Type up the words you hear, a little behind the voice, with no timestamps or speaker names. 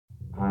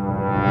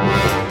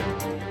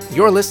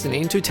You're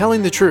listening to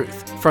Telling the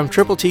Truth from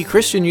Triple T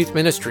Christian Youth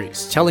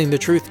Ministries, telling the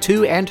truth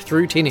to and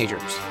through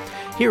teenagers.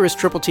 Here is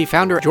Triple T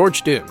founder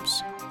George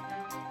Dooms.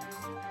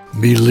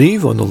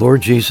 Believe on the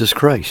Lord Jesus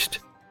Christ.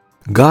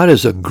 God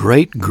is a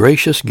great,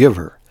 gracious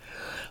giver.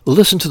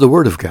 Listen to the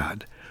Word of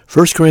God.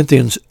 1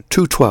 Corinthians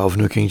 2:12,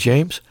 New King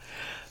James.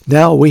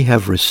 Now we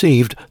have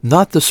received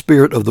not the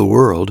spirit of the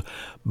world,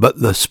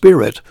 but the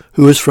Spirit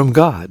who is from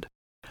God,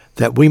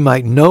 that we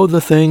might know the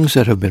things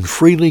that have been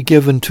freely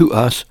given to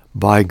us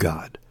by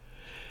God.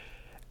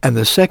 And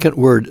the second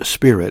word,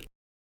 Spirit,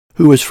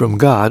 who is from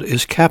God,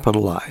 is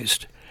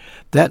capitalized.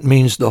 That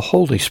means the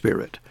Holy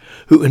Spirit,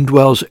 who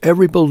indwells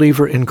every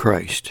believer in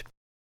Christ.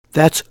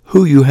 That's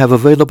who you have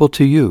available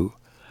to you,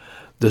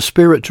 the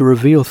Spirit to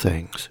reveal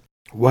things.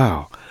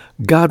 Wow,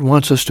 God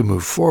wants us to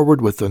move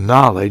forward with the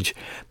knowledge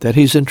that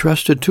He's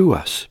entrusted to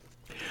us,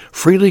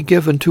 freely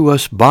given to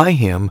us by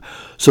Him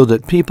so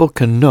that people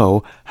can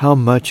know how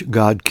much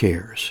God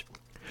cares.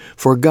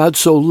 For God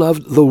so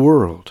loved the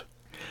world,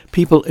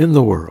 people in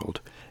the world,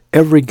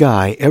 every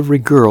guy, every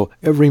girl,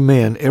 every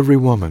man, every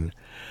woman.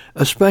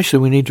 Especially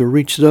we need to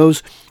reach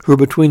those who are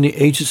between the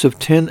ages of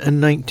 10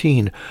 and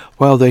 19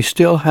 while they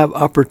still have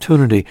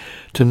opportunity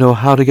to know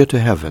how to get to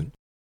heaven.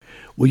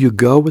 Will you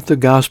go with the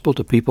gospel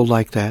to people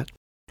like that?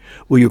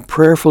 Will you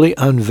prayerfully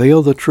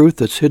unveil the truth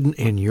that's hidden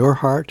in your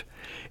heart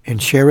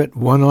and share it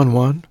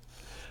one-on-one?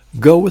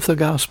 Go with the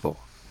gospel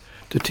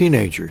to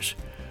teenagers,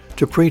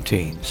 to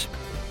preteens,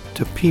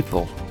 to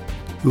people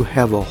who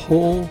have a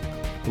whole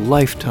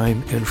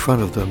lifetime in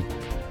front of them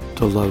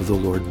to love the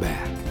Lord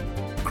back.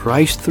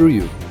 Christ through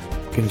you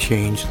can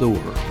change the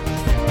world.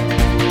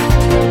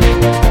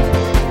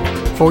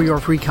 For your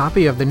free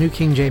copy of the New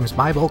King James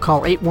Bible,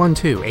 call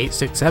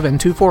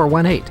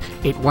 812-867-2418,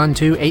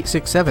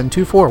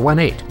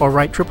 812-867-2418, or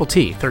write Triple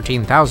T,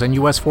 13,000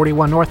 U.S.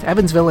 41 North,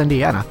 Evansville,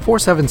 Indiana,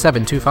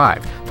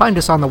 47725. Find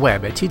us on the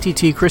web at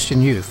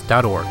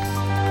tttchristianyouth.org.